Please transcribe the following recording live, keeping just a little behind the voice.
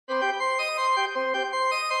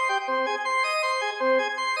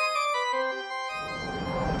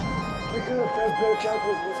break up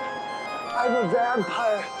with me. I'm a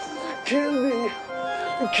vampire. Kill me.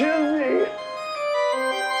 Kill me.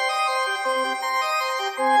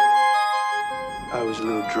 I was a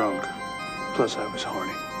little drunk. Plus, I was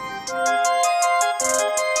horny.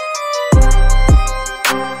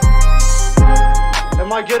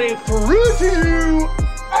 Am I getting through to you?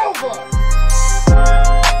 Over!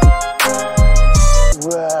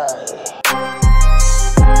 Well.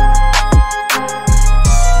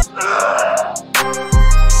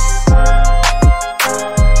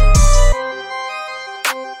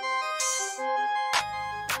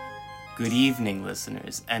 Good evening,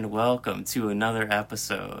 listeners, and welcome to another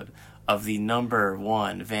episode of the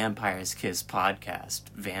 #1 Vampires Kiss podcast,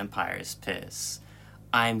 Vampires Piss.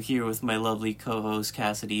 I'm here with my lovely co-host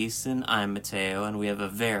Cassidy Easton. I'm Mateo, and we have a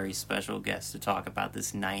very special guest to talk about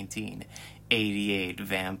this 1988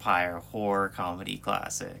 vampire horror comedy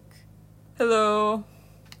classic. Hello.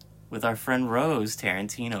 With our friend Rose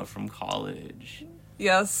Tarantino from college.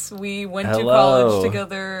 Yes, we went Hello. to college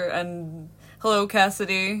together, and hello,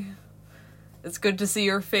 Cassidy. It's good to see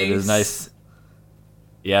your face. It is nice.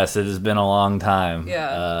 Yes, it has been a long time.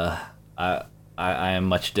 Yeah. I am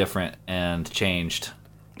much different and changed.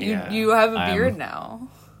 You have a beard now.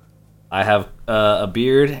 I have a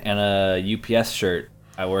beard and a UPS shirt.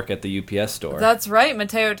 I work at the UPS store. That's right,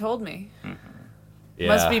 Mateo told me. Yeah,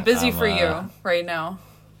 Must be busy for you right now.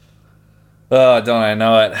 Oh, don't I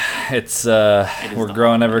know it? It's we're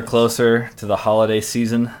growing ever holidays. closer to the holiday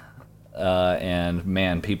season. And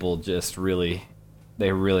man, people just really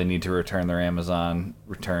need to return their Amazon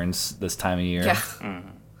returns this time of year. Yeah.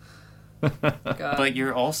 God. But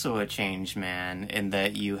you're also a changed man in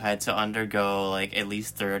that you had to undergo like at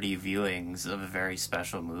least 30 viewings of a very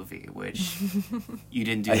special movie, which you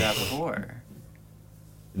didn't do that before.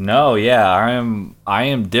 No, yeah, I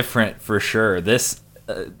am different for sure. This,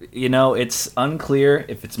 it's unclear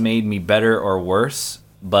if it's made me better or worse,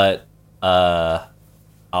 but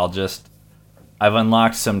I've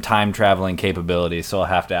unlocked some time traveling capabilities, so I'll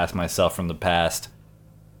have to ask myself from the past.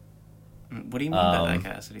 What do you mean by that,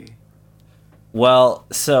 Cassidy? Well,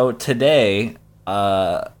 so today,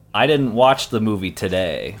 I didn't watch the movie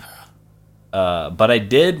today, but I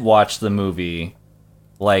did watch the movie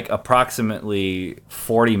like approximately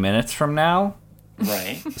 40 minutes from now.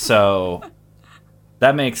 Right. So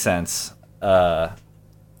that makes sense. That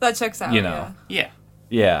checks out. You know. Yeah.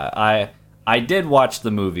 Yeah, I did watch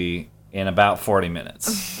the movie in about 40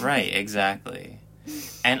 minutes. Right, exactly.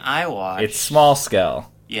 And I watched... It's small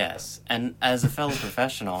scale. Yes, and as a fellow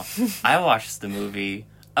professional, I watched the movie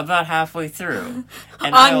about halfway through.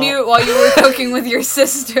 And On mute while you were cooking with your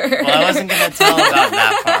sister. Well, I wasn't going to tell about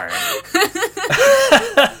that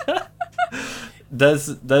part. Does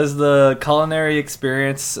the culinary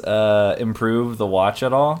experience improve the watch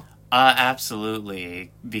at all?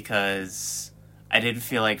 Absolutely, because I didn't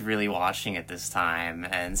feel like really watching it this time,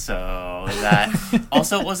 and so that...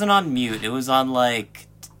 Also, it wasn't on mute, it was on, like,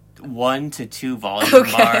 1 to 2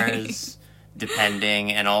 volume bars,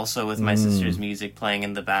 depending, and also with my sister's music playing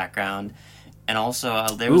in the background. And also,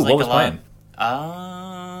 there was, Ooh, like, what was a lot... playing?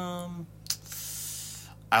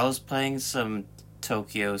 I was playing some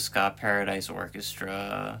Tokyo Ska Paradise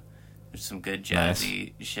Orchestra, with some good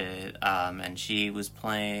jazzy shit, and she was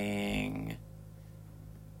playing...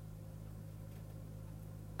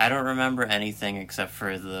 I don't remember anything except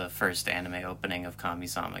for the first anime opening of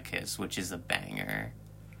Kami-sama Kiss, which is a banger.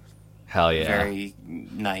 Hell yeah. Very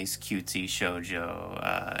nice, cutesy shoujo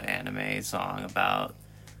anime song about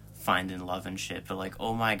finding love and shit. But, like,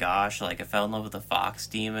 oh my gosh, like, I fell in love with a fox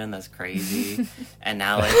demon. That's crazy. And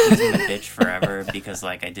now, like, he's in the bitch forever because,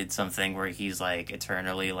 like, I did something where he's, like,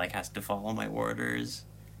 eternally, like, has to follow my orders.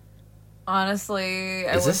 Honestly,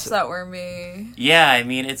 I wish that were me. Yeah, I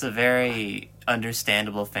mean, it's a very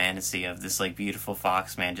understandable fantasy of this, like, beautiful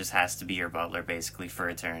fox man just has to be your butler, basically, for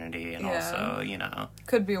eternity. And also, you know...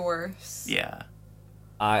 Could be worse. Yeah.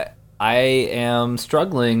 I am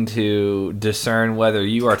struggling to discern whether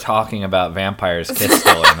you are talking about Vampires Kiss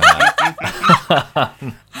still or not.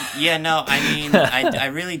 Yeah, no, I mean, I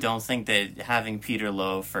really don't think that having Peter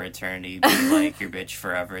Lowe for eternity be like your bitch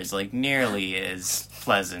forever is, like, nearly as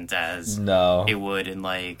pleasant as it would in,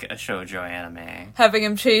 like, a shoujo anime. Having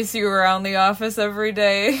him chase you around the office every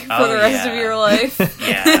day for the rest of your life.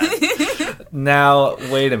 Yeah. Now,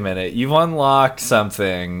 wait a minute. You've unlocked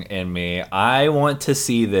something in me. I want to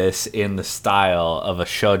see this in the style of a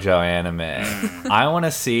shoujo anime. I want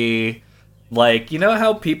to see... Like, you know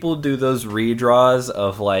how people do those redraws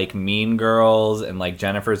of, like, Mean Girls and, like,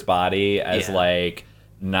 Jennifer's Body as, like,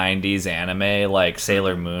 90s anime, like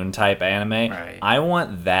Sailor Moon type anime? Right. I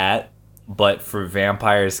want that but for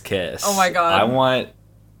Vampire's Kiss. Oh my God.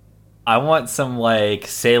 I want some like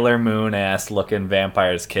Sailor Moon ass looking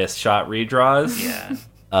Vampire's Kiss shot redraws.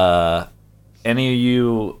 Yeah. Any of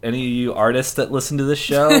you artists that listen to this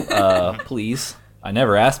show, please. I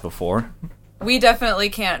never asked before. We definitely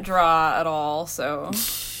can't draw at all, so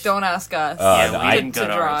don't ask us. Yeah, we to- didn't go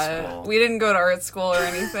to draw art it. school. We didn't go to art school or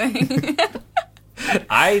anything.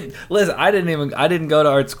 I didn't go to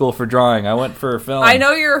art school for drawing. I went for film. I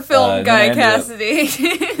know you're a film guy, then I ended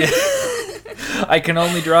Cassidy. I can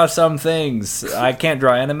only draw some things. I can't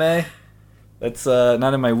draw anime. That's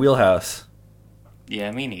not in my wheelhouse. Yeah,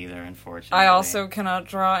 me neither, unfortunately. I also cannot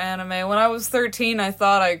draw anime. When I was 13, I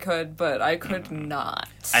thought I could, but I could not.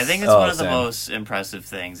 I think it's Oh, one of the same. most impressive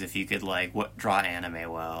things if you could, like, draw anime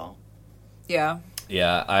well. Yeah.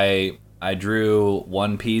 Yeah, I drew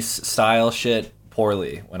One Piece style shit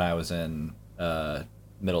poorly when I was in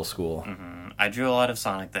middle school. I drew a lot of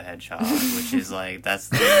Sonic the Hedgehog, which is, like, that's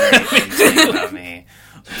the very thing about me.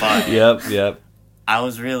 But Yep. I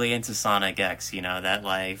was really into Sonic X, you know, that,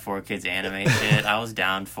 like, 4Kids anime shit. I was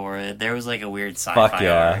down for it. There was, like, a weird sci-fi Fuck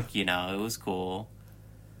yeah. arc, you know, it was cool.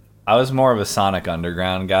 I was more of a Sonic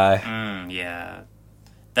Underground guy. Yeah.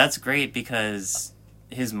 That's great because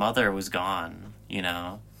his mother was gone, you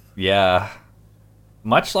know? Yeah.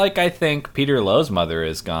 Much like I think Peter Lowe's mother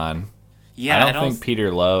is gone. Yeah, I don't think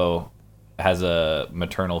Peter Lowe has a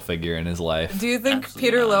maternal figure in his life. Do you think Absolutely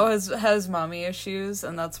Peter not. Lowe has mommy issues,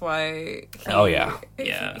 and that's why? Oh, yeah.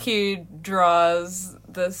 Yeah. He draws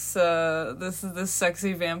this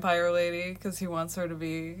sexy vampire lady because he wants her to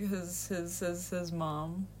be his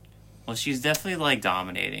mom. Well, she's definitely, like,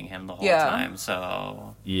 dominating him the whole Yeah. time,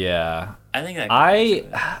 so Yeah. I think that could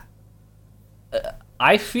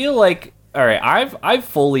I feel like, all right, I've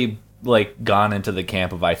fully like gone into the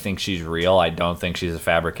camp of I think she's real. I don't think she's a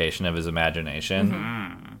fabrication of his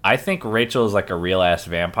imagination. I think Rachel is like a real ass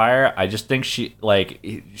vampire. I just think she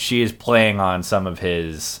is playing on some of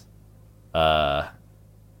his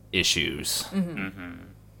issues.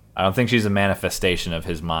 I don't think she's a manifestation of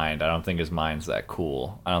his mind. I don't think his mind's that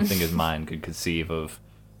cool. I don't think his mind could conceive of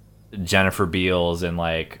Jennifer Beals and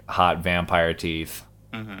like hot vampire teeth.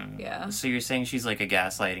 Yeah. So you're saying she's like a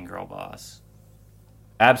gaslighting girl boss?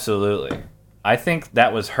 Absolutely. I think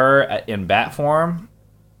that was her in bat form,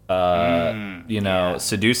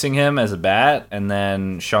 seducing him as a bat and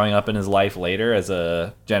then showing up in his life later as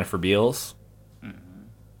a Jennifer Beals.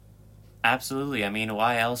 Absolutely. I mean,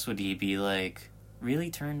 why else would he be, like,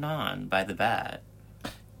 really turned on by the bat?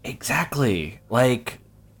 Exactly. Like,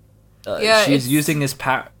 Yeah, she's it's- using his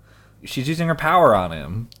power. She's using her power on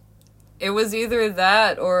him. It was either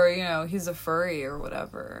that or, he's a furry or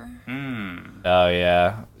whatever. Oh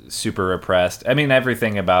yeah, super repressed. I mean,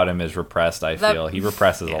 everything about him is repressed. I That- feel he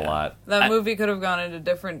represses a lot. That movie could have gone in a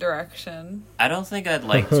different direction. I don't think I'd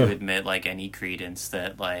like to admit, like, any credence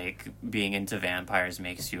that, like, being into vampires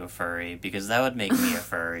makes you a furry, because that would make me a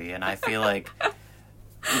furry, and I feel like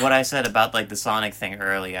what I said about, like, the Sonic thing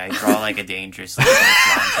early, I draw, like, a dangerously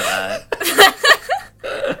close line to that.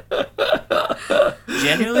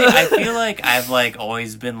 Generally, I feel like I've, like,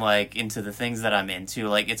 always been, like, into the things that I'm into.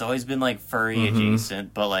 Like, it's always been, like, furry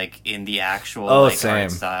adjacent, but, like, in the actual, like, same.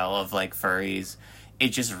 art style of, like, furries, it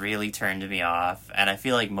just really turned me off. And I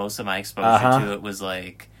feel like most of my exposure to it was,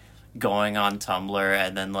 like, going on Tumblr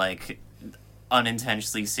and then, like,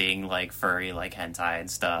 unintentionally seeing, like, furry, like, hentai and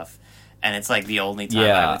stuff. And it's, like, the only time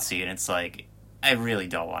I would see it. And it's, like, I really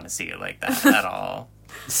don't want to see it like that at all.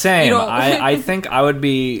 Same. You don't- I think I would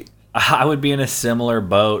be in a similar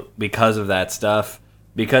boat because of that stuff.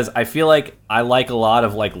 Because I feel like I like a lot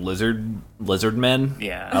of like lizard men.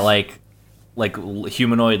 Yeah. I like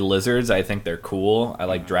humanoid lizards. I think they're cool. I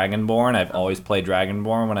like Dragonborn. I've always played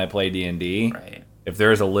Dragonborn when I play D&D. Right. If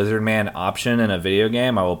there's a lizard man option in a video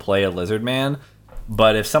game, I will play a lizard man.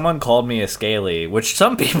 But if someone called me a scaly, which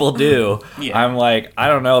some people do, Yeah. I'm like, I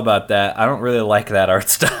don't know about that. I don't really like that art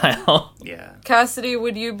style. Yeah. Cassidy,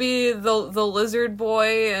 would you be the lizard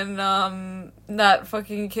boy in that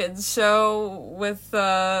fucking kids show with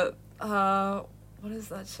what is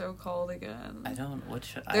that show called again? I don't. What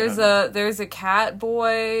should I There's don't know. there's a cat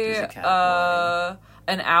boy, There's a cat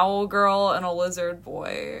an owl girl, and a lizard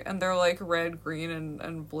boy, and they're like red, green,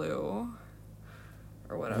 and blue,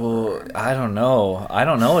 or whatever. Well, I don't know.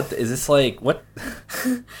 What is this like? What?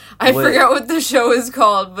 I what- forget what the show is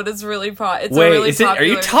called, but it's really it's a Wait, really is it? Are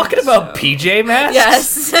you popular talking kids about show. PJ Masks?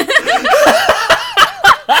 Yes.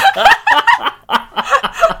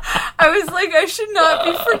 I was like like I should not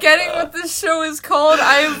be forgetting what this show is called.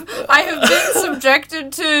 I have been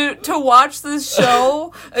subjected to watch this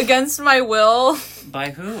show against my will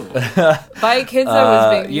By who? by kids I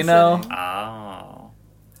was babysitting. You know, Oh.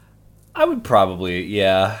 I would probably,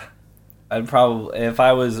 yeah. I'd probably, if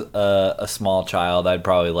I was a small child, I'd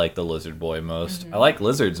probably like the lizard boy most. I like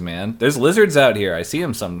lizards, man. There's lizards out here. I see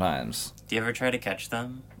them sometimes. Do you ever try to catch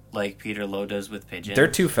them? Like Peter Lowe does with pigeons? They're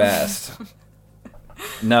too fast.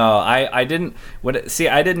 No, I didn't.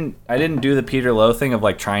 I didn't do the Peter Lowe thing of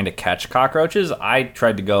like trying to catch cockroaches. I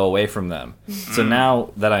tried to go away from them. So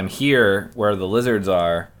now that I'm here, where the lizards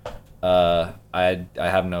are, I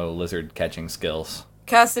have no lizard catching skills.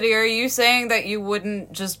 Cassidy, are you saying that you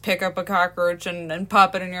wouldn't just pick up a cockroach and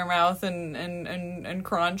pop it in your mouth and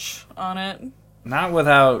crunch on it? Not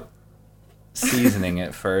without seasoning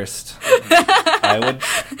it first. I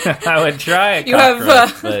would try a You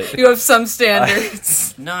cockroach, but have you have some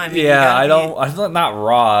standards. No, I mean, you yeah, gotta be- I'm not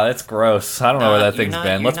raw. It's gross. I don't know where that you're thing's not-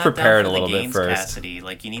 been. you're Let's not prepare down it a for the little bit gains, first. Cassidy.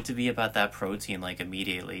 Like, you need to be about that protein, like,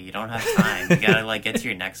 immediately. You don't have time. You gotta, like, get to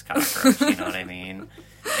your next cockroach, you know what I mean?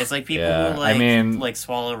 It's like people Yeah, who, I like, mean- like,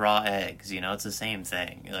 swallow raw eggs, you know? It's the same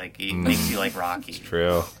thing. Like, it makes you, like, Rocky.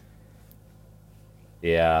 True.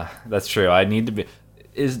 Yeah, that's true. I need to be.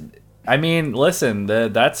 Listen.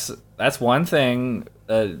 That's one thing.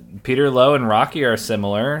 Peter Lowe and Rocky are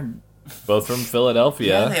similar, both from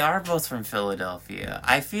Philadelphia. Yeah, they are both from Philadelphia.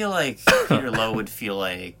 I feel like Peter Lowe would feel,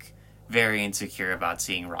 like, very insecure about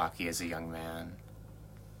seeing Rocky as a young man.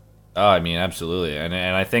 Oh, I mean, absolutely. And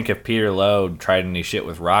I think if Peter Lowe tried any shit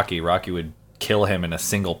with Rocky, Rocky would kill him in a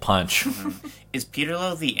single punch. Is Peter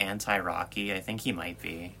Lowe the anti-Rocky? I think he might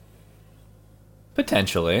be.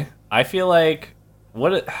 Potentially. I feel like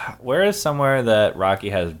where is somewhere that Rocky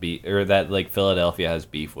has beef, or that like Philadelphia has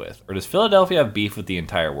beef with, or does Philadelphia have beef with the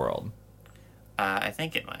entire world? I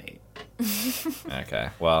think it might. Okay,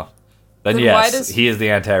 well, then Then yes, he is the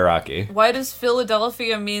anti-Rocky. Why does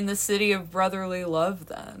Philadelphia mean the city of brotherly love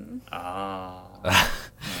then? Oh. I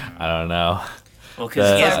don't know. Well,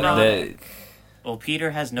 because he has The- no... ironic. Well, Peter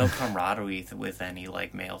has no camaraderie with any,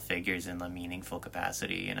 like, male figures in a meaningful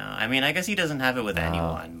capacity, you know? I mean, I guess he doesn't have it with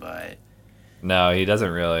anyone, but... No, he doesn't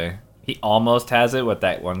really. He almost has it with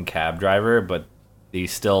that one cab driver, but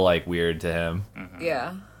he's still like weird to him.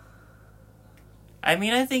 Yeah. I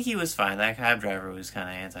mean, I think he was fine. That cab driver was kind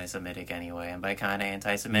of anti-Semitic anyway, and by kind of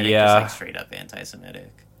anti-Semitic, Yeah. just, like, straight up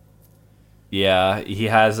anti-Semitic. Yeah, he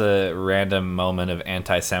has a random moment of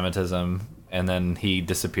anti-Semitism, and then he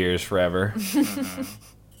disappears forever.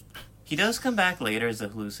 He does come back later as a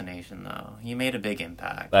hallucination, though. He made a big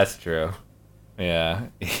impact. That's true. Yeah.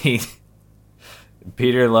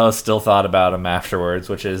 Peter Lowe still thought about him afterwards,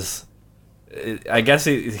 which is... I guess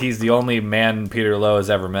he's the only man Peter Lowe has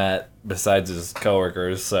ever met besides his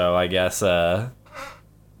coworkers, so I guess it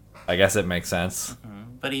makes sense.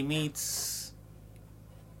 But he meets...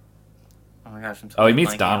 Oh my gosh, I'm Oh, he totally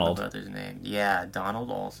meets blanking on Donald. the brother's name. Yeah,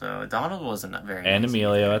 Donald also. Donald wasn't very And nice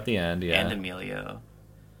Emilio either. at the end, yeah. And Emilio.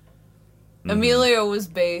 Emilio was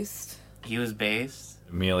based. He was based.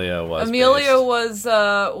 Emilio was Emilio based.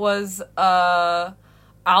 was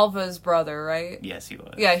Alva's brother, right? Yes, he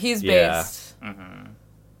was. Yeah, he's Yeah. based.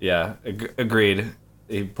 Yeah, agreed.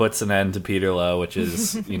 He puts an end to Peter Lowe, which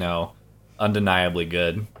is, undeniably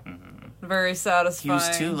good. Very He satisfying.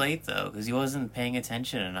 was too late, though, because he wasn't paying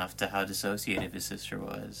attention enough to how dissociative his sister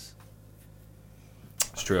was.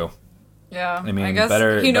 It's true. Yeah, I mean, I guess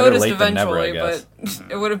better- he better noticed late than never, I eventually, guess.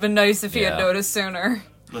 but it would have been nice if he had Yeah. noticed sooner.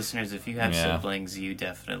 Listeners, if you have Yeah. siblings, you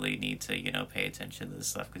definitely need to, pay attention to this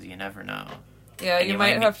stuff, because you never know. Yeah, And you you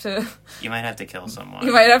might might have to. You might have to kill someone.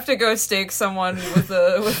 You might have to go stake someone with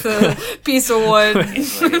a piece of wood.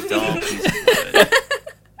 It's like a dull piece of wood.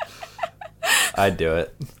 I'd do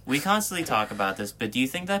it. We constantly talk about this, but do you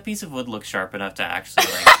think that piece of wood looks sharp enough to actually,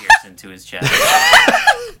 pierce into his chest?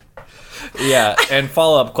 Yeah, and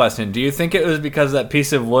follow-up question. Do you think it was because that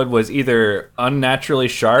piece of wood was either unnaturally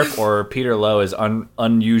sharp or Peter Lowe is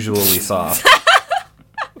unusually soft?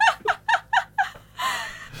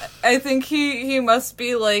 I think he must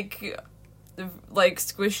be like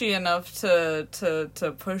squishy enough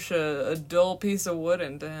to push a dull piece of wood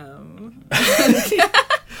into him.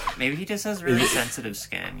 Maybe he just has really sensitive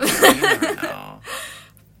skin. You never know.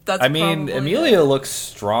 That's I mean, probably Emilio it. looks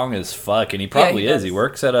strong as fuck, and he probably he is. does. He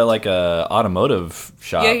works at a automotive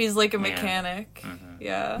shop. Yeah, he's like a Yeah. mechanic.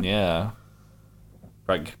 Yeah. Yeah.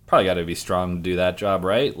 Probably got to be strong to do that job,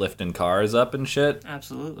 right? Lifting cars up and shit.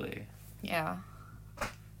 Absolutely. Yeah.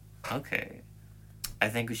 Okay. I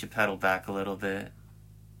think we should pedal back a little bit.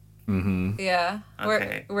 Mm-hmm. Yeah.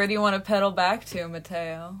 Okay. Where do you want to pedal back to,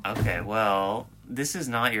 Mateo? Okay, well, this is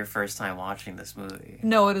not your first time watching this movie.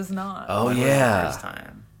 No, it is not. Oh, When was yeah. the first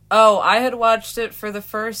time? Oh, I had watched it for the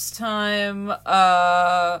first time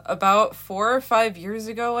about 4 or 5 years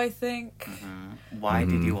ago, I think. Why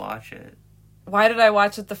did you watch it? Why did I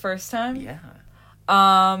watch it the first time? Yeah.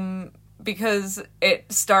 Because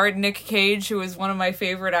it starred Nick Cage, who is one of my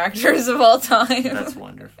favorite actors of all time. That's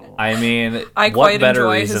wonderful. I mean, I what quite better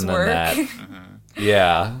enjoy his reason than work. that?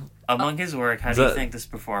 Yeah. Among his work, how do you The- think this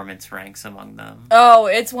performance ranks among them? Oh,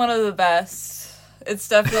 it's one of the best. It's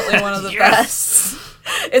definitely one of the Yes! best.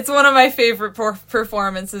 It's one of my favorite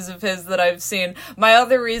performances of his that I've seen. My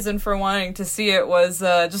other reason for wanting to see it was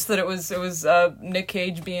just that it was Nick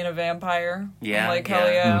Cage being a vampire. Yeah, I'm like, yeah.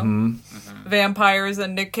 hell yeah. Mm-hmm. Vampires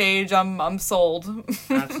and Nick Cage, I'm sold.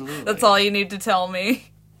 Absolutely. That's all you need to tell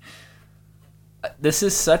me. This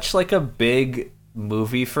is such like a big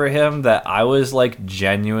movie for him that I was like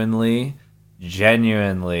genuinely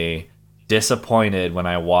disappointed when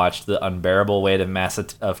I watched The Unbearable Weight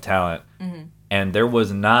of Talent. And there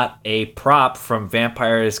was not a prop from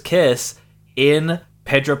Vampire's Kiss in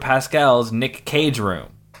Pedro Pascal's Nick Cage room.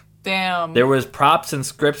 Damn. There was props and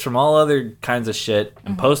scripts from all other kinds of shit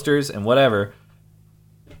and posters and whatever.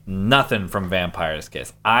 Nothing from Vampire's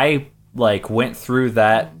Kiss. I like went through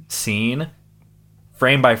that scene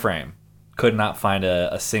frame by frame. Could not find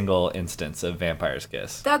a single instance of Vampire's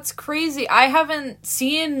Kiss. That's crazy. I haven't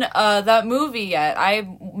seen that movie yet.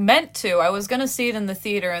 I meant to. I was gonna see it in the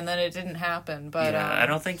theater, and then it didn't happen. But Yeah, I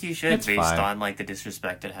don't think you should, It's based fine. on like the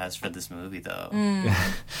disrespect it has for this movie, though.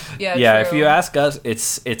 Yeah, true. if you ask us,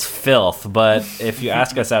 it's filth. But if you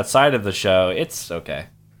ask us outside of the show, it's okay.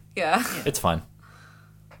 yeah. It's fun.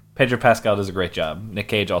 Pedro Pascal does a great job. Nick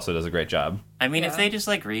Cage also does a great job. I mean, if Yeah. they just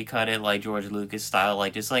like recut it like George Lucas style,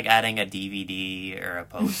 like just like adding a DVD or a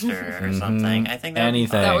poster or something, I think that would be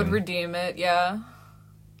Anything. fun. That would redeem it. Yeah.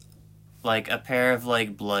 Like a pair of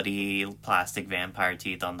like bloody plastic vampire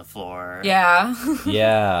teeth on the floor. Yeah.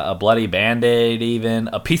 Yeah, a bloody band-aid even.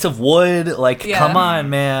 A piece of wood. Like, Yeah. come on,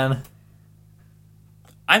 man.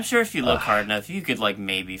 I'm sure if you look hard enough, you could like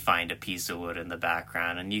maybe find a piece of wood in the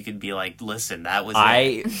background, and you could be like, "Listen, that was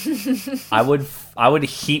it." I would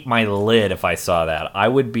heat my lid if I saw that. I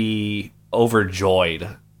would be overjoyed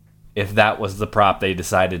if that was the prop they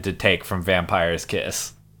decided to take from Vampire's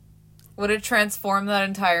Kiss. Would it transform that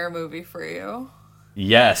entire movie for you?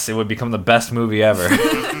 Yes, it would become the best movie ever.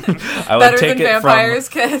 I would Better take than it Vampire's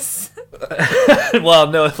Kiss? from. Well,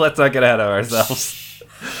 no, let's not get ahead of ourselves.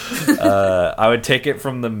 I would take it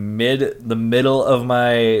from the middle of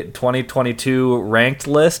my 2022 ranked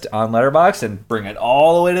list on Letterboxd and bring it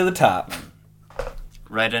all the way to the top.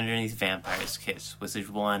 Right underneath Vampire's Kiss, which has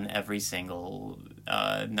won every single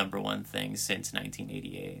 #1 thing since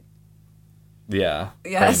 1988. Yeah,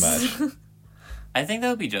 Yes. pretty much. I think that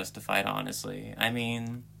would be justified, honestly. I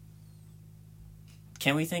mean,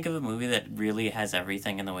 can we think of a movie that really has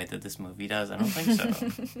everything in the way that this movie does? I don't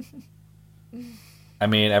think so. I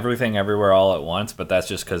mean, Everything Everywhere All at Once, but that's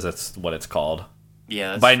just because that's what it's called.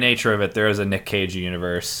 Yeah, that's By true. nature of it, there is a Nick Cage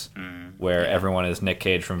universe where everyone is Nick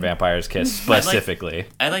Cage from Vampire's Kiss specifically.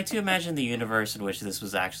 I like to imagine the universe in which this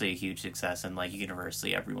was actually a huge success and like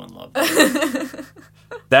universally everyone loved it.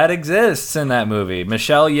 That exists in that movie.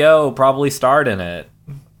 Michelle Yeoh probably starred in it.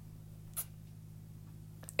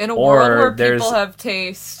 In a Or world where there's- people have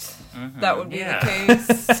taste, that would be yeah. the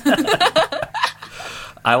case.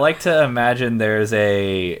 I like to imagine there's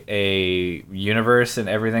a universe in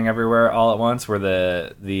Everything Everywhere All at Once where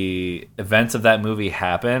the events of that movie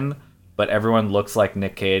happen, but everyone looks like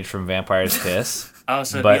Nick Cage from Vampire's Kiss. Oh,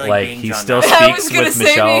 so it'd But be like being he John still Malkovich. I was speaks gonna with say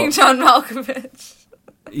Michelle. being John Malkovich.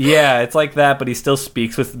 Yeah, it's like that, but he still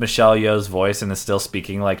speaks with Michelle Yeoh's voice and is still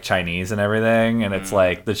speaking like Chinese and everything. And it's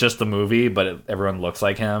like it's just the movie, but everyone looks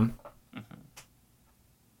like him.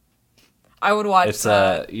 I would watch It's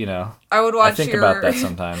that. I would watch I think your... about that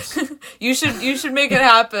sometimes. You should make it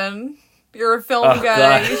happen. You're a film Oh,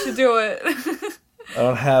 guy. God. You should do it. I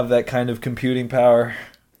don't have that kind of computing power.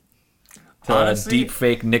 To Honestly- deep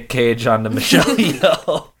fake Nick Cage onto Michelle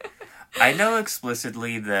Yeoh. I know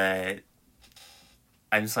explicitly that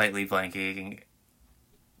I'm slightly blanking.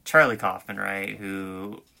 Charlie Kaufman, right,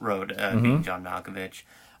 who wrote Being John Malkovich.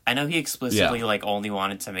 I know he explicitly like only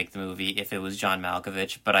wanted to make the movie if it was John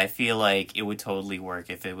Malkovich, but I feel like it would totally work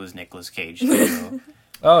if it was Nicolas Cage too.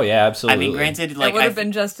 Oh yeah, I absolutely. mean, granted, It like would have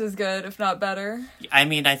been just as good, if not better. I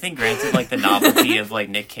mean, I think granted, like the novelty of like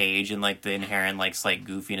Nick Cage and like the inherent like slight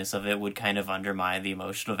goofiness of it would kind of undermine the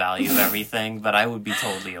emotional value of everything, but I would be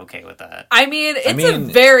totally okay with that. I mean, it's a mean-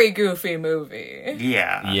 very goofy movie.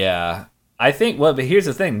 Yeah. Yeah, I think. Well, but here's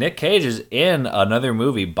the thing: Nick Cage is in another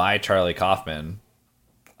movie by Charlie Kaufman.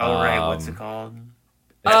 Oh, right. What's it called?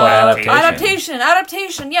 It's called Adaptation.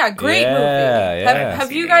 Adaptation. Yeah, great movie. Yeah.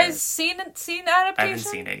 Have you guys seen Adaptation? I haven't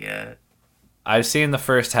seen it yet. I've seen the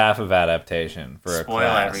first half of Adaptation for a Spoil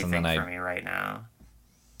class, everything and then for me right now.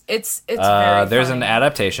 It's very there's funny. an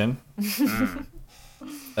adaptation.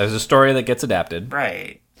 There's a story that gets adapted.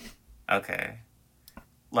 Right. Okay.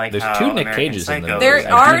 Like There's how 2 Nick American Cages in the Psycho movie. There is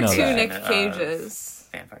I are do know 2 that. Nick Cages.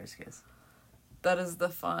 Vampire's Kiss. That is the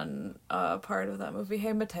fun part of that movie.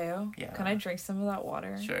 Hey, Mateo. Yeah. Can I drink some of that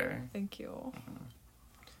water? Sure. Thank you.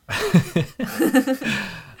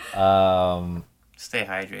 Stay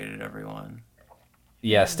hydrated, everyone.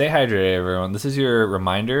 Yeah, stay hydrated, everyone. This is your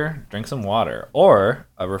reminder. Drink some water or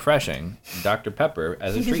a refreshing Dr. Pepper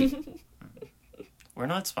as a treat. We're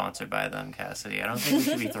not sponsored by them, Cassidy. I don't think we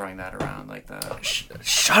should be throwing that around like that.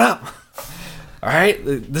 Shut up. All right,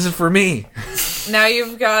 this is for me. Now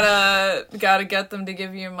you've gotta get them to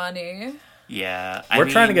give you money. Yeah. We're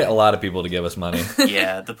trying to get a lot of people to give us money.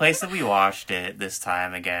 Yeah, the place that we watched it this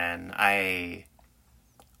time again,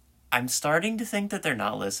 I'm starting to think that they're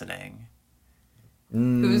not listening.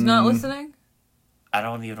 Who's not listening? I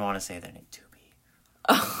don't even want to say their name. Tubi.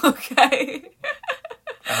 Okay.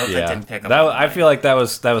 I hope that didn't pick up. I feel like that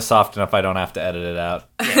was soft enough. I don't have to edit it out.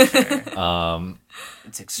 Yeah, sure.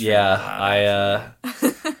 It's extremely loud,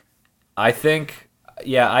 I think.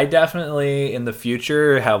 Yeah, I definitely in the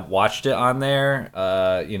future have watched it on there.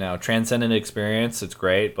 Transcendent experience. It's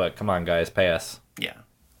great, but come on, guys, pay us. Yeah.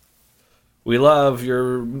 We love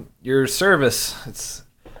your service. It's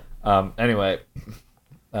anyway.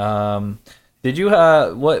 Did you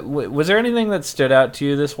what was there anything that stood out to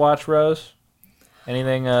you this watch, Rose?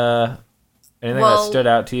 Anything that stood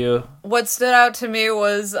out to you? What stood out to me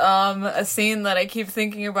was a scene that I keep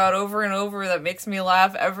thinking about over and over that makes me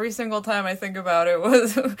laugh every single time I think about it,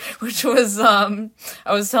 which was I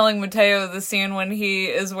was telling Mateo the scene when he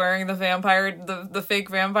is wearing the fake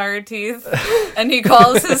vampire teeth and he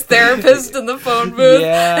calls his therapist in the phone booth.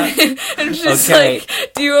 Yeah. And she's like,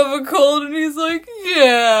 "Do you have a cold?" And he's like,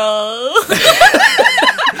 "Yeah."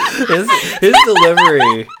 His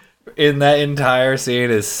delivery in that entire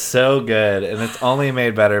scene is so good, and it's only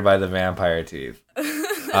made better by the vampire teeth.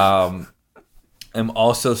 I'm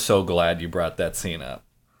also so glad you brought that scene up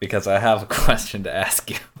because I have a question to ask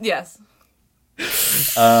you. Yes.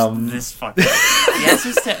 This fucking he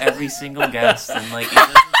answers to every single guest, and like it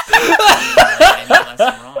doesn't seem any less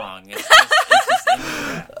wrong. It's just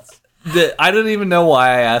incorrect. I don't even know why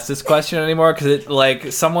I asked this question anymore because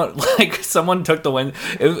someone took the wind.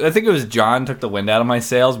 I think it was John took the wind out of my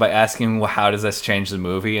sails by asking, well, how does this change the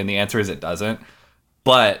movie? And the answer is it doesn't.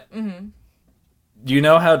 But you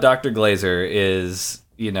know how Dr. Glazer is,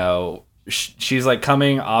 she's like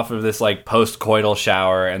coming off of this like post-coital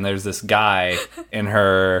shower, and there's this guy in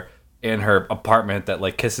her apartment that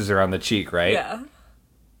like kisses her on the cheek, right? Yeah.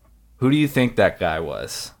 Who do you think that guy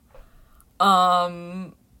was?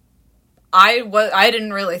 I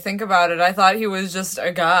didn't really think about it. I thought he was just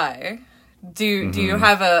a guy. Do you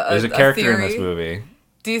have There's a character theory? in this movie.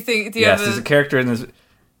 Do you have there's a character in this.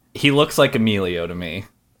 He looks like Emilio to me.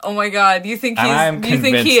 Oh my god, do you think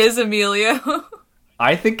convinced- he is Emilio?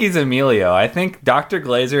 I think he's Emilio. I think Dr.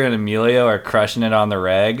 Glazer and Emilio are crushing it on the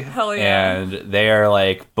reg. Hell yeah. And they are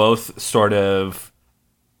like both sort of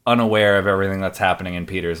unaware of everything that's happening in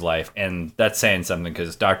Peter's life. And that's saying something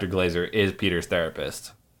because Dr. Glazer is Peter's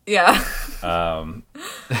therapist. Yeah.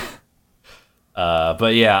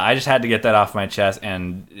 But yeah, I just had to get that off my chest.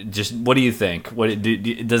 And just, what do you think?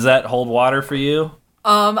 Does that hold water for you?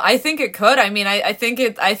 I think it could. I mean, I think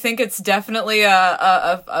it's definitely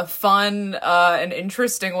a fun and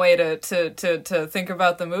interesting way to think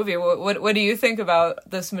about the movie. What do you think about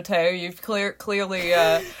this, Mateo? You've clearly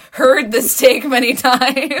heard this take many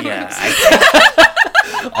times. Yeah,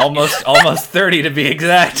 almost 30 to be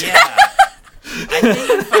exact. Yeah. I think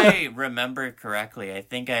if I remember correctly, I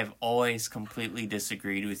think I've always completely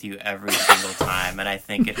disagreed with you every single time, and I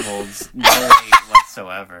think it holds no weight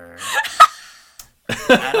whatsoever.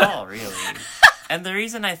 At all, really. And the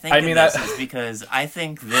reason I think this is because I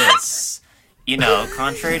think this,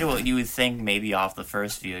 contrary to what you would think maybe off the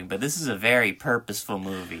first viewing, but this is a very purposeful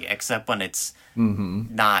movie, except when it's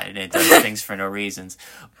not, and it does things for no reasons.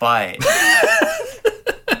 But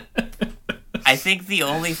I think the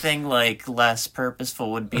only thing, less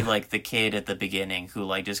purposeful would be, the kid at the beginning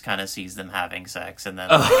who, just kind of sees them having sex, and then,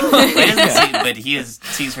 he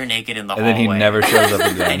sees her naked in the hallway. And then he never shows up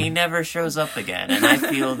again. And he never shows up again, and I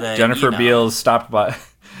feel that, Jennifer Beals stopped by...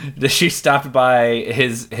 She stopped by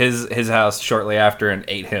his house shortly after and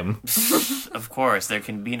ate him. Of course, there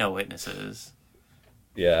can be no witnesses.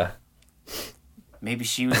 Yeah. Maybe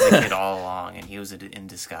she was the kid all along, and he was in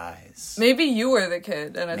disguise. Maybe you were the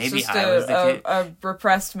kid, and it's Maybe just I was the kid. a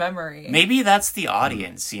repressed memory. Maybe that's the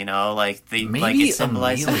audience, you know, like Maybe it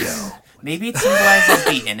symbolizes. Emilio. Maybe it symbolizes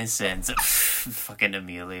the innocence. Fucking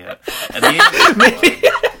Emilio.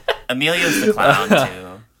 Emilio's the clown too.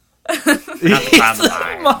 Not the clown, the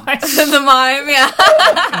mime. The mime, yeah.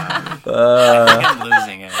 I think I'm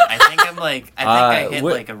losing it. I think I hit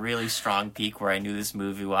what- like a really strong peak where I knew this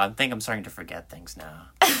movie well. I think I'm starting to forget things now.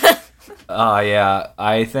 Oh yeah,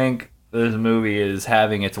 I think this movie is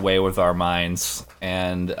having its way with our minds,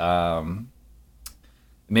 and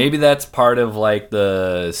maybe that's part of like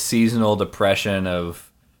the seasonal depression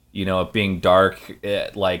of, you know, it being dark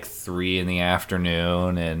at like 3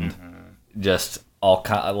 p.m. and just all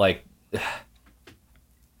kind of like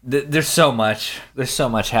there's so much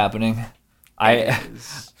happening.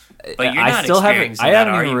 But you're I not still experiencing I that,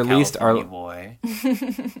 haven't are even you, released California our boy?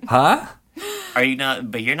 huh. Are you not?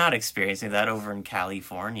 But you're not experiencing that over in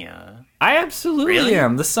California. I absolutely Really?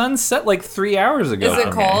 am. The sun set like 3 hours ago. Is it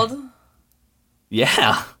for me. cold?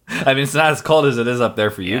 Yeah. I mean, it's not as cold as it is up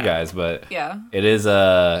there for you Yeah. guys, but Yeah. it is.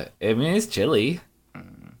 I mean, it's chilly,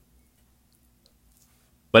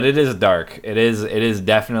 but it is dark. It is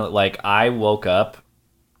definitely like I woke up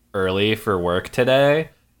early for work today,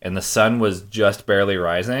 and the sun was just barely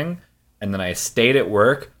rising, and then I stayed at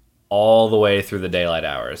work all the way through the daylight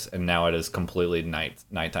hours, and now it is completely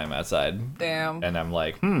nighttime outside, Damn. and I'm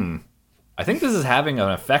like, I think this is having an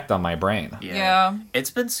effect on my brain. Yeah.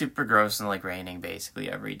 It's been super gross and like raining basically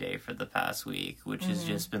every day for the past week, which has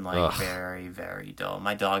just been like Ugh. very, very dull.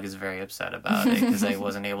 My dog is very upset about it because I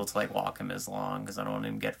wasn't able to like walk him as long because I don't want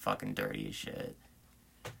him to get fucking dirty as shit.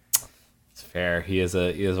 It's fair. He has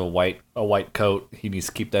a white coat. He needs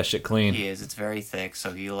to keep that shit clean. He is. It's very thick,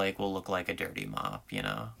 so he like will look like a dirty mop. You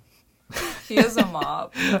know, He is a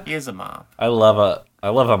mop. he is a mop. I love a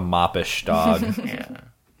moppish dog. Yeah,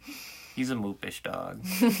 he's a moopish dog.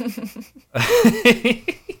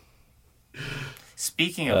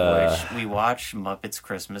 Speaking of which, we watched Muppets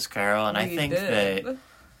Christmas Carol, and I We think did. that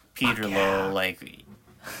Peter Lowe like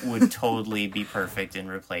would totally be perfect in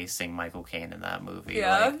replacing Michael Caine in that movie.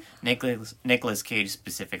 Yeah. Like Nicolas Cage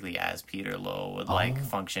specifically as Peter Lowe would like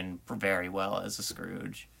function very well as a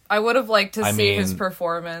Scrooge. I would have liked to I see his mean-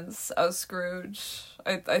 performance as Scrooge.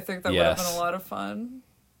 I think that would have Yes. been a lot of fun.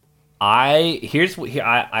 I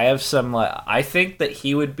have some. I think that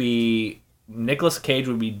he would be Nicolas Cage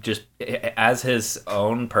would be just as his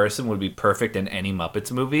own person would be perfect in any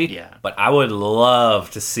Muppets movie. Yeah. But I would love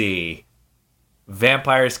to see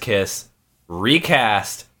Vampire's Kiss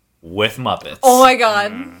recast with Muppets. Oh my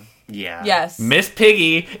god. Yeah. Yes. Miss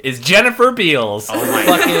Piggy is Jennifer Beals. Oh my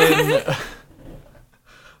Fucking.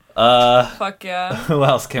 Fuck yeah. Who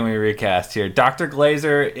else can we recast here? Dr.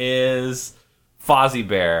 Glazer is Fozzie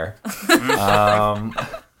Bear.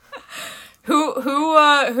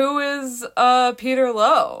 Who is Peter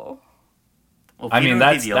Lowe? Well, I Peter mean,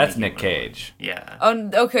 would be the only that's Nick human one. Cage. Yeah.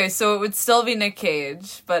 Okay, so it would still be Nick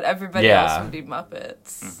Cage, but everybody Yeah. else would be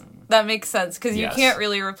Muppets. That makes sense because Yes. you can't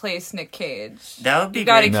really replace Nick Cage. That would be You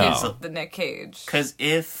gotta great. keep No. the Nick Cage. Because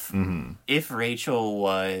if Rachel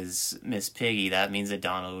was Miss Piggy, that means that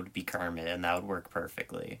Donald would be Kermit, and that would work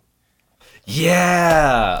perfectly.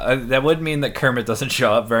 Yeah, that would mean that Kermit doesn't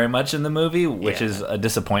show up very much in the movie, which Yeah. is a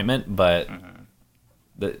disappointment. But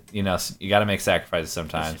you got to make sacrifices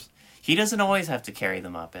sometimes. He doesn't always have to carry the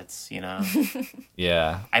Muppets, you know?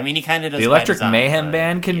 Yeah, I mean, he kind of does. the by Electric design, Mayhem but,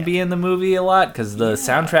 Band can yeah, be in the movie a lot because the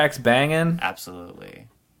soundtrack's banging. Absolutely.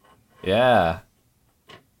 Yeah,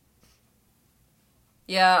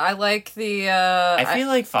 Yeah, I like the. I feel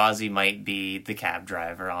like Fozzie might be the cab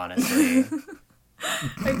driver, honestly.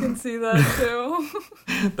 I can see that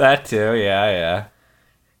too. that too. Yeah.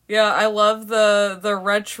 Yeah, I love the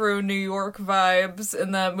retro New York vibes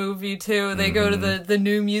in that movie too. They go to the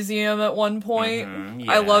new museum at one point.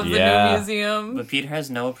 yeah. I love the Yeah. new museum. But Peter has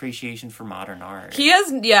no appreciation for modern art. He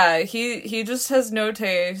just has no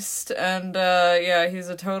taste, and he's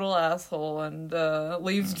a total asshole, and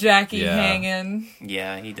leaves Jackie Yeah. hanging.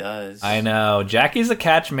 Yeah, he does. I know. Jackie's a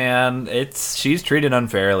catch man. She's treated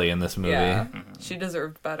unfairly in this movie. Yeah, she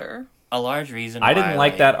deserved better. A large reason I why, didn't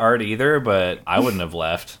like that art either, but I wouldn't have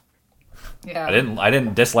left. Yeah, I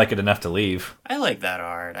didn't dislike it enough to leave. I like that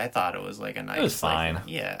art. I thought it was like a nice. was fine. Like,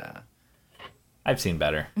 yeah, I've seen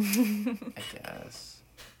better. I guess.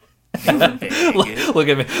 They were big. Look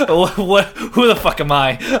at me. What? Who the fuck am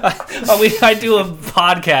I? I do a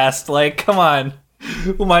podcast. Like, come on.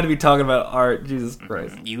 Who am I to be talking about art? Jesus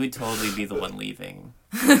Christ. You would totally be the one leaving.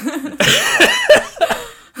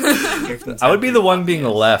 I would be the one being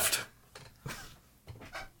left.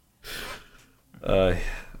 So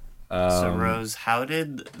Rose, how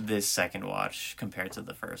did this second watch compare to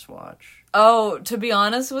the first watch? Oh, to be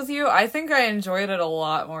honest with you, I think I enjoyed it a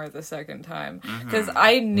lot more the second time. Because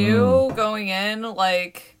I knew going in,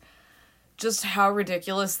 like, just how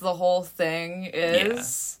ridiculous the whole thing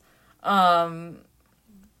is. And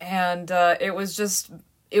it was just...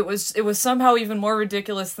 It was somehow even more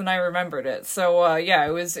ridiculous than I remembered it. So yeah,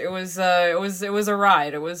 it was a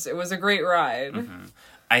ride. It was a great ride. Mm-hmm.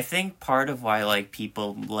 I think part of why like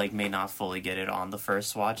people like may not fully get it on the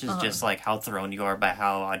first watch is just like how thrown you are by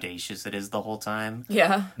how audacious it is the whole time.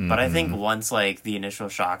 Yeah. But I think once like the initial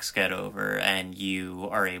shocks get over and you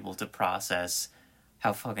are able to process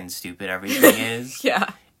how fucking stupid everything is,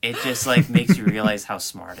 Yeah. it just like makes you realize how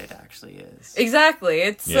smart it actually is. Exactly.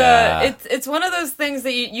 It's Yeah. it's one of those things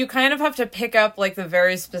that you kind of have to pick up like the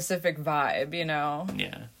very specific vibe, you know.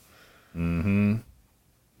 Yeah. Mm-hmm.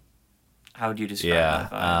 How would you describe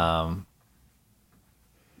that vibe?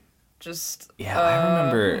 Just I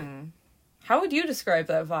remember. How would you describe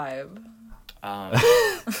that vibe?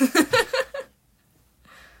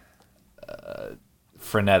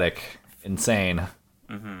 Frenetic, insane.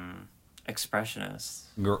 Expressionist.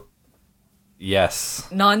 Yes.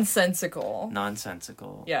 Nonsensical.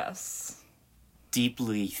 Nonsensical. Yes.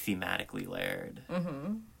 Deeply thematically layered.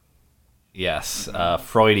 Yes.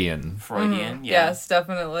 Freudian. Freudian, yeah. Yes,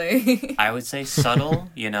 definitely. I would say subtle,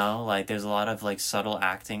 you know, like there's a lot of like subtle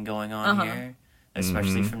acting going on here,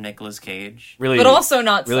 especially from Nicolas Cage. Really, But also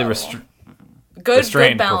not really subtle. Good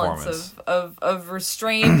restrained balance performance. of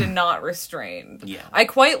restrained and not restrained. Yeah. I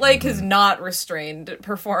quite like his not restrained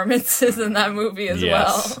performances in that movie as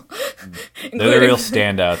Yes. well. They're the real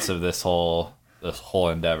standouts of this whole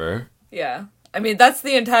endeavor. Yeah. I mean, that's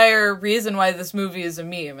the entire reason why this movie is a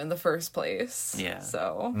meme in the first place. Yeah.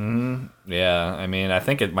 So. Yeah, I mean, I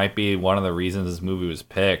think it might be one of the reasons this movie was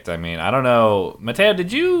picked. I mean, I don't know, Mateo,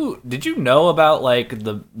 did you know about like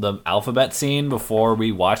the alphabet scene before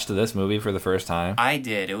we watched this movie for the first time? I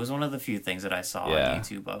did. It was one of the few things that I saw Yeah. on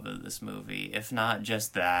YouTube of this movie. If not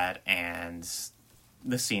just that and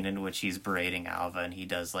the scene in which he's berating Alva and he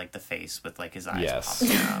does like the face with like his eyes Yes.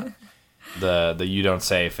 popping out. The you don't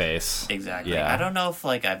say face. Exactly. Yeah. I don't know if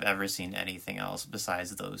like I've ever seen anything else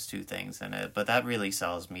besides those two things in it, but that really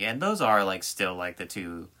sells me. And those are like still like the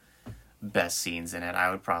two best scenes in it,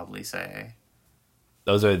 I would probably say.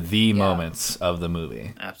 Those are the moments of the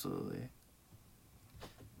movie. Absolutely.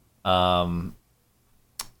 All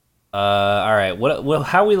right. What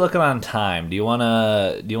how are we looking on time? Do you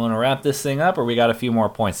wanna wrap this thing up, or we got a few more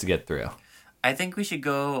points to get through? I think we should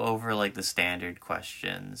go over like the standard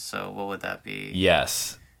questions. So what would that be?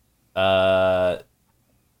 Yes. Yeah.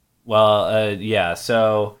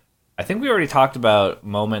 So I think we already talked about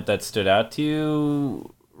moment that stood out to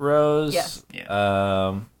you, Rose. Yes.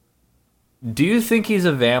 Yeah. Do you think he's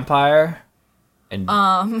a vampire? And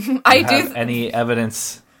I do. have any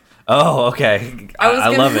evidence? Oh, okay. I was I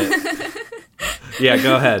gonna- love it. Yeah,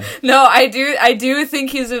 go ahead. No, I do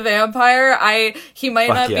think he's a vampire. He might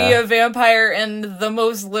Fuck not be yeah. a vampire in the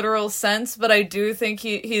most literal sense, but I do think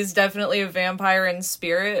he's definitely a vampire in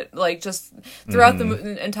spirit, like just throughout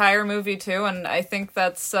the entire movie too. And I think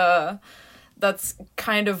that's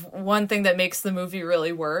kind of one thing that makes the movie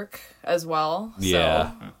really work as well.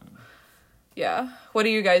 Yeah. So, yeah. What do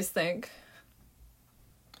you guys think?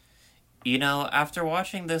 You know, after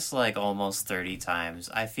watching this like almost 30 times,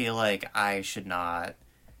 I feel like I should not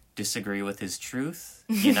disagree with his truth.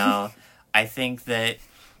 You know, I think that,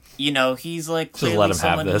 you know, he's like Just let clearly him have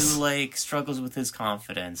someone who this. like struggles with his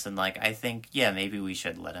confidence, and like I think, yeah, maybe we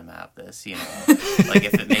should let him have this. You know, like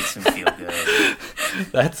if it makes him feel good.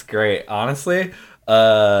 That's great. Honestly,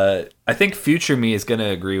 I think future me is going to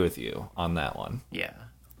agree with you on that one. Yeah.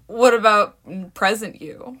 What about present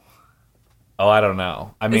you? Oh, I don't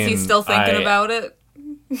know. I mean, Is he still thinking about it?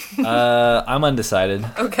 I'm undecided.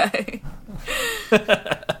 Okay.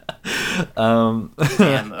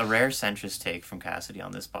 Damn, a rare centrist take from Cassidy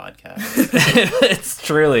on this podcast. It's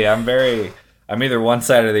truly, I'm either one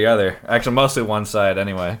side or the other. Actually, mostly one side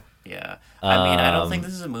anyway. Yeah. I mean, I don't think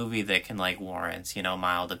this is a movie that can, like, warrant, you know,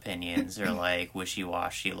 mild opinions or, like,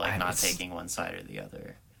 wishy-washy, like, not taking one side or the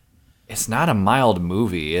other. It's not a mild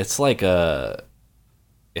movie. It's like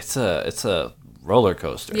it's a roller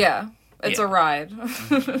coaster. Yeah. It's Yeah. a ride.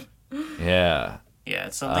 Yeah. Yeah,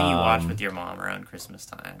 it's something you watch with your mom around Christmas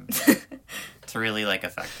time to really, like,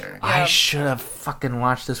 affect her. I should have fucking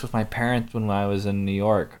watched this with my parents when I was in New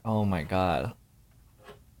York. Oh my god.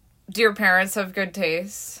 Do your parents have good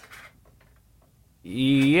taste?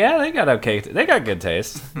 Yeah, they got good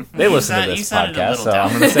taste. They listen to you this sounded a podcast, little so I'm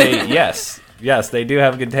down. going to say yes. Yes, they do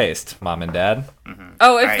have good taste, mom and dad.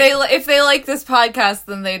 Oh, if Right. if they like this podcast,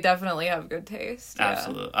 then they definitely have good taste. Yeah.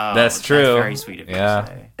 Absolutely. Oh, That's true. That's very sweet of you Yeah.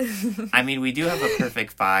 to say. I mean, we do have a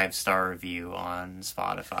perfect 5-star review on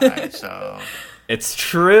Spotify, so It's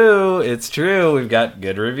true. It's true. We've got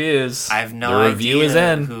good reviews. I have no the review idea is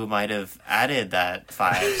in. who might have added that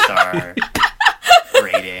 5-star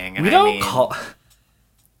rating. And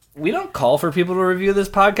We don't call for people to review this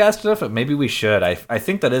podcast enough, but maybe we should. I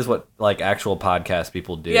think that is what like actual podcast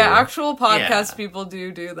people do. Yeah, actual podcast Yeah. people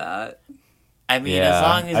do that. I mean, Yeah, as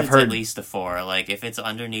long as I've it's heard- at least a 4. Like, if it's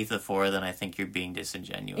underneath a 4, then I think you're being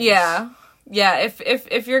disingenuous. Yeah. Yeah,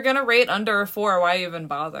 if you're gonna rate under a 4, why even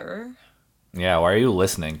bother? Yeah, why are you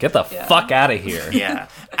listening? Get the Yeah. fuck out of here. Yeah.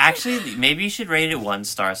 Actually, maybe you should rate it 1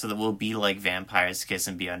 star so that we'll be like Vampire's Kiss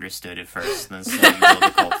and be understood at first, and then slowly build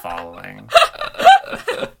a cult following.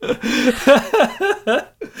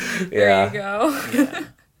 There you go. Yeah.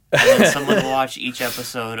 And then someone will watch each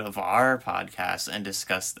episode of our podcast and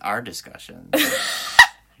discuss our discussions. And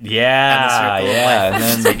the Yeah, circle of yeah, life will and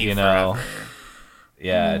then continue you know, forever.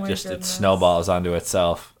 yeah, Oh my it goodness. snowballs onto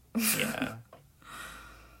itself. Yeah.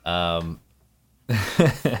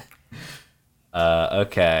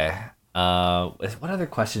 Okay. What other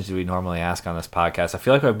questions do we normally ask on this podcast? I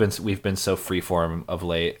feel like we've been so freeform of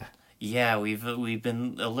late. Yeah, we've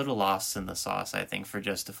been a little lost in the sauce, I think, for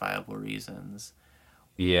justifiable reasons.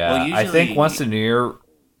 Yeah, Well, I think usually- once the new year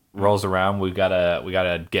rolls around, we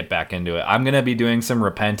gotta get back into it. I'm gonna be doing some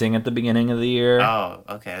repenting at the beginning of the year. Oh,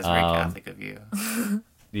 okay, that's very Catholic of you.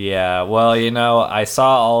 Yeah, well, you know, I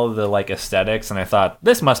saw all of the like aesthetics, and I thought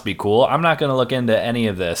this must be cool. I'm not gonna look into any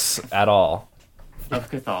of this at all. Of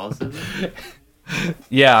Catholicism?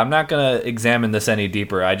 Yeah, I'm not gonna examine this any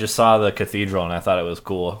deeper. I just saw the cathedral, and I thought it was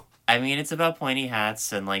cool. I mean, it's about pointy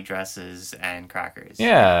hats and like dresses and crackers.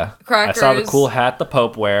 Yeah, I saw the Crackers. cool hat the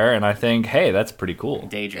Pope wear, and I think, hey, that's pretty cool.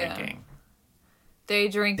 Day drinking. Day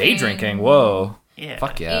drinking. Day drinking, whoa, Yeah.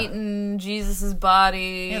 fuck yeah. Eating Jesus'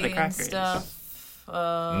 body Yeah, the and crackers. stuff.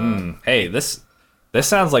 Hey, this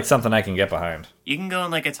sounds like something I can get behind. You can go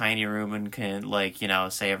in like a tiny room and can like, you know,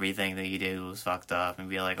 say everything that you did was fucked up and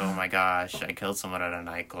be like, oh my gosh, I killed someone at a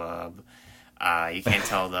nightclub. You can't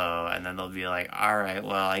tell though, and then they'll be like, all right,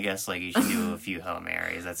 well, I guess like you should do a few Hail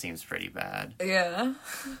Marys. That seems pretty bad. Yeah.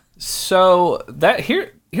 So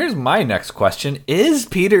here's my next question: is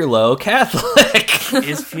Peter Lowe Catholic?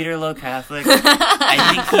 Is Peter Lowe Catholic?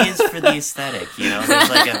 I think he is for the aesthetic, you know? There's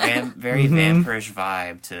like a very vampirish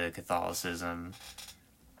vibe to Catholicism.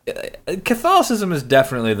 Catholicism is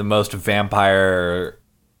definitely the most vampire,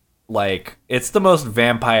 like it's the most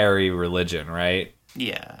vampire-y religion, right?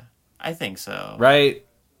 Yeah, I think so. Right?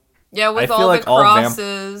 Yeah, with I feel all like the all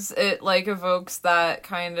crosses, it like evokes that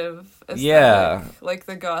kind of aesthetic, Yeah. like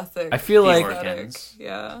the gothic. I feel like aesthetic. Organs.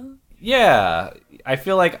 Yeah. yeah, I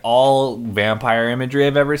feel like all vampire imagery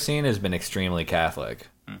I've ever seen has been extremely Catholic,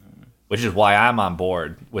 which is why I'm on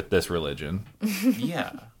board with this religion.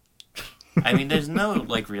 Yeah. I mean, there's no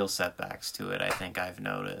like real setbacks to it. I think I've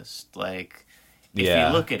noticed. Like, if Yeah.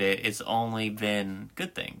 you look at it, it's only been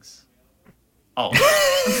good things. Oh,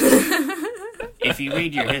 if you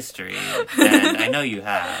read your history, and I know you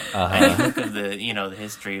have, and you look at the the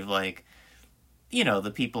history of like,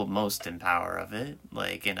 the people most in power of it,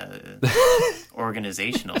 like in a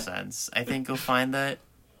organizational sense, I think you'll find that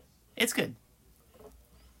it's good.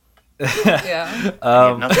 Yeah. You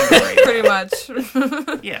have nothing to worry about. Pretty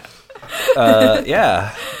much. Yeah.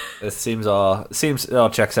 Yeah, it all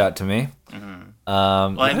checks out to me.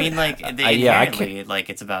 Well, I mean, like, I inherently, like,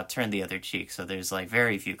 it's about turn the other cheek, so there's, like,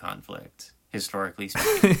 very few conflict, historically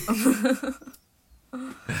speaking.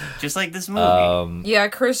 Just like this movie. Yeah,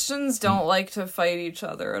 Christians don't like to fight each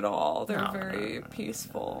other at all. They're No, very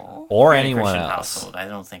peaceful. Or In a anyone Christian else. household, I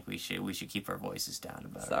don't think we should keep our voices down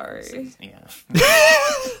about Sorry. it. Yeah.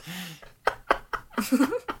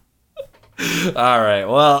 All right.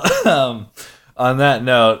 Well, on that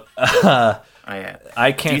note, Oh, yeah.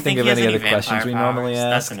 I Do can't you think he of has any other vampire questions we normally powers?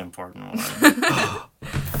 That's ask. an important one.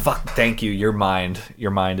 Fuck. Thank you. Your mind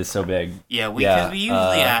is so big. Yeah, we usually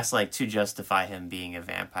ask, like, to justify him being a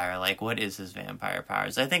vampire, like, what is his vampire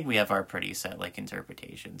powers? I think we have our pretty set, like,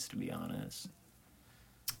 interpretations, to be honest.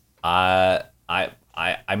 I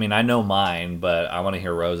mean, I know mine, but I want to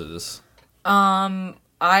hear Rose's. I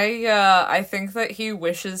think that he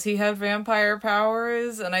wishes he had vampire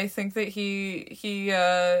powers, and I think that he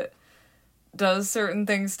does certain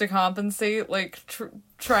things to compensate, like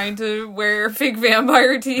trying to wear fake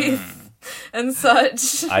vampire teeth and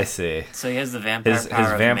such. I see. So he has the vampire His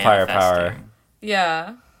power of vampire power. manifesting.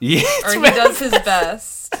 Yeah, Yeah. or he does his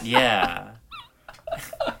best. Yeah.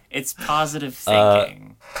 It's positive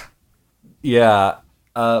thinking. Yeah.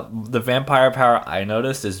 the vampire power I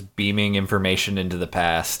noticed is beaming information into the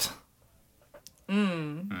past.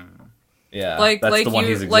 Yeah, Like that's like the one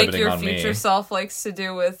he's you like exhibiting your on future me. self likes to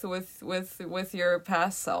do with your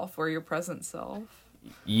past self or your present self.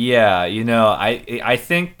 Yeah, I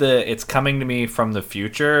think that it's coming to me from the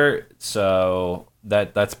future, so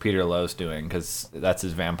that's Peter Lowe's doing because that's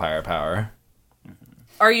his vampire power.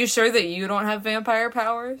 Are you sure that you don't have vampire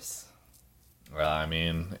powers? Well, I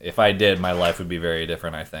mean, if I did, my life would be very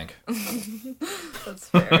different, I think. That's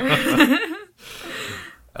fair.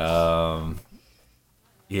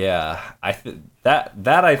 Yeah,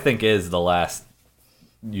 that I think is the last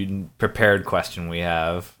prepared question we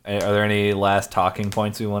have. Are there any last talking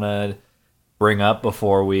points we want to bring up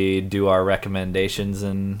before we do our recommendations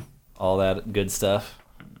and all that good stuff?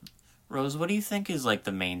 Rose, what do you think is like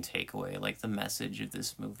the main takeaway, like the message of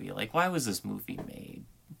this movie? Like, why was this movie made?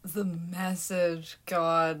 The message,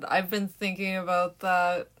 God, I've been thinking about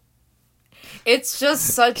that. It's just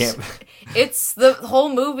such. It's the whole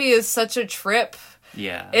movie is such a trip.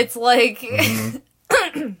 Yeah. It's like.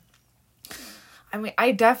 I mean,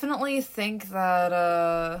 I definitely think that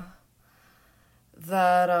a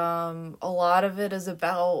lot of it is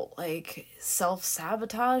about like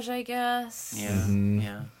self-sabotage, I guess. Yeah.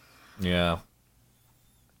 Yeah. Yeah.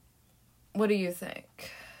 What do you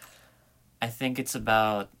think? I think it's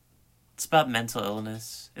about mental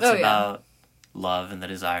illness. It's Oh, yeah. about love and the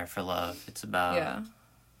desire for love. It's about Yeah.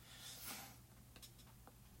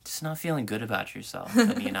 just not feeling good about yourself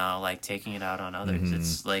and, like taking it out on others.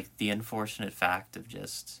 It's like the unfortunate fact of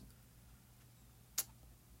just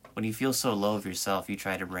when you feel so low of yourself, you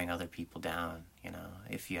try to bring other people down,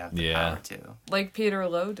 if you have the power to. Like Peter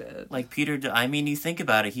Lowe did. Like Peter, I mean, you think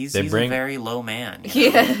about it, he's a very low man.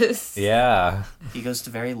 Yes. Yeah. He goes to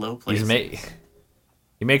very low places.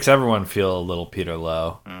 He makes everyone feel a little Peter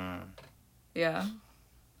Lowe. Yeah.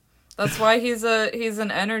 That's why he's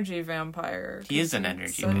an energy vampire. He is an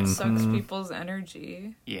energy vampire. vampire. Sucks people's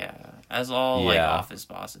energy. Yeah, as all like Yeah. office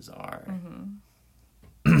bosses are.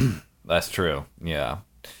 That's true. Yeah.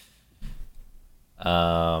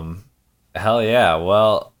 Hell yeah.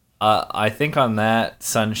 Well, I think on that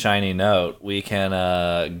sunshiny note, we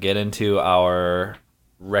can get into our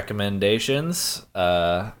recommendations.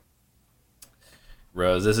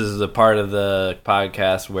 Rose, this is the part of the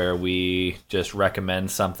podcast where we just recommend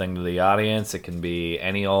something to the audience. It can be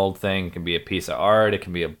any old thing. It can be a piece of art. It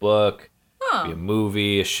can be a book. It can be a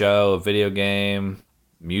movie, a show, a video game,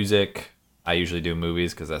 music. I usually do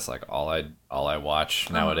movies because that's like all I watch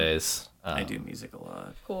nowadays. I do music a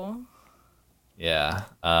lot. Cool. Yeah.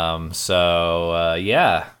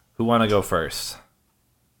 Yeah. Who want to go first?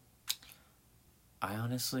 I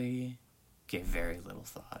honestly gave very little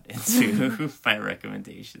thought into my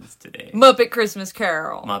recommendations today. Muppet Christmas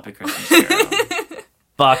Carol. Muppet Christmas Carol.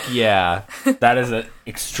 Fuck yeah. That is an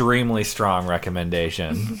extremely strong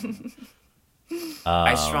recommendation.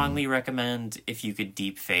 I strongly recommend if you could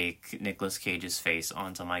deep fake Nicolas Cage's face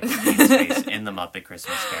onto Michael Keaton's face in the Muppet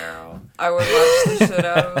Christmas Carol. I would watch the shit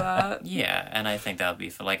out of that. Yeah, and I think that would be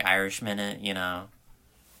for like Irishman it,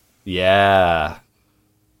 Yeah.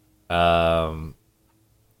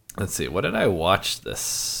 Let's see. What did I watch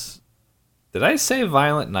this? Did I say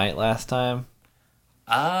Violent Night last time?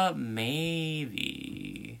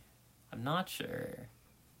 Maybe. I'm not sure.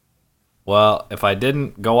 Well, if I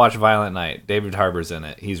didn't, go watch Violent Night. David Harbour's in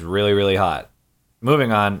it. He's really, really hot.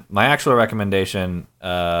 Moving on. My actual recommendation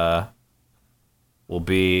will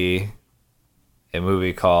be a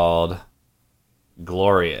movie called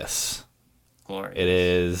Glorious. Glorious. It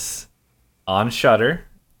is on Shudder.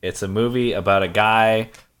 It's a movie about a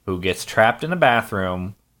guy who gets trapped in a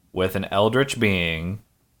bathroom with an eldritch being,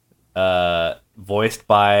 voiced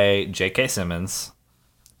by J.K. Simmons.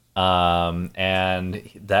 And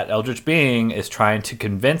that eldritch being is trying to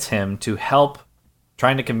convince the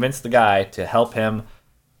guy to help him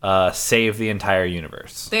save the entire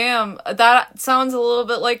universe. Damn, that sounds a little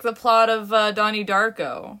bit like the plot of Donnie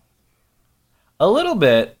Darko. A little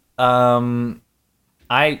bit. I'll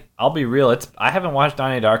be real. I haven't watched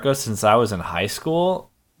Donnie Darko since I was in high school,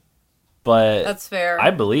 but That's fair.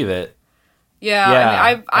 I believe it. Yeah, Yeah,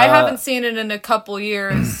 I mean, I haven't seen it in a couple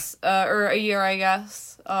years, or a year, I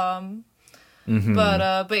guess. But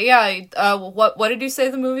yeah, what did you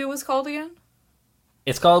say the movie was called again?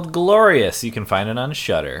 It's called Glorious. You can find it on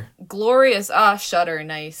Shudder. Glorious. Shudder,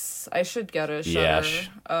 nice. I should get a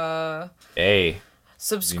Shudder Hey,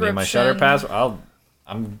 subscription. you need my Shudder password?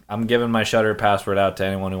 I'm giving my Shudder password out to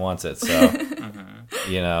anyone who wants it. So, Why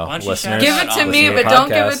don't you listeners, Give it to me, listening but to don't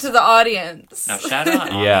give it podcast. to the audience. Now shout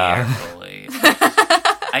out on Yeah. the air fully.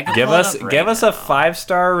 I can Give pull it us up right give us now. a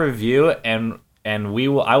 5-star review, and and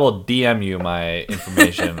I will DM you my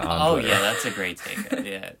information on Oh Twitter. yeah, that's a great take.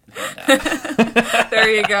 Yeah, There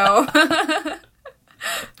you go. a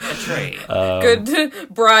trade. Good to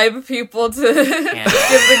bribe people to give And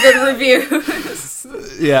the good reviews.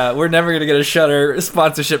 Yeah, we're never gonna get a Shudder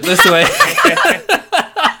sponsorship this way.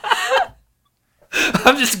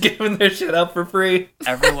 I'm just giving their shit up for free.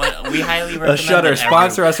 everyone, we highly recommend Shudder that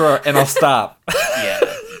sponsor us, and I'll stop. Yeah,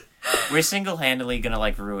 we're single-handedly gonna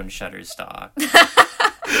like ruin Shutterstock.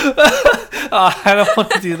 Oh, I don't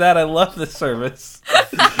want to do that. I love this service.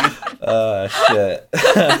 Shit.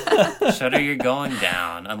 Shutter, you're going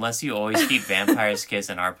down unless you always keep Vampire's Kiss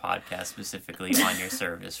and our podcast specifically on your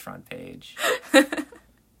service front page.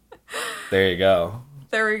 There you go.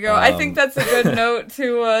 There we go. I think that's a good note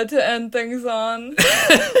to end things on.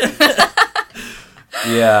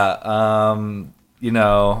 Yeah. You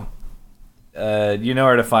know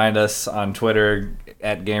where to find us on Twitter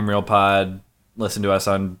at GameReelPod. Listen to us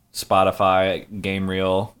on Spotify,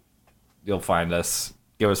 GameReel. You'll find us.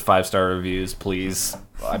 Give us 5-star reviews, please.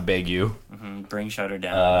 I beg you. Bring Shutter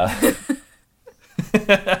down.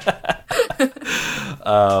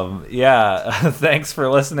 Yeah. Thanks for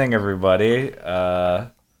listening, everybody.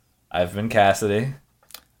 I've been Cassidy.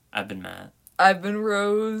 I've been Matt. I've been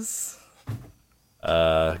Rose.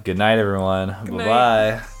 Good night, everyone. Good night.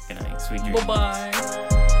 Bye-bye. Good night. Sweet dreams. Bye-bye.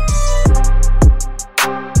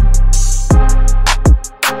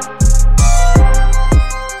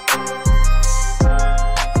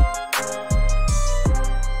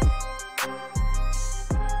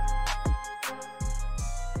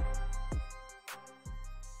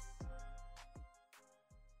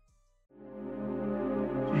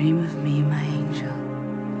 Dream of me, my angel.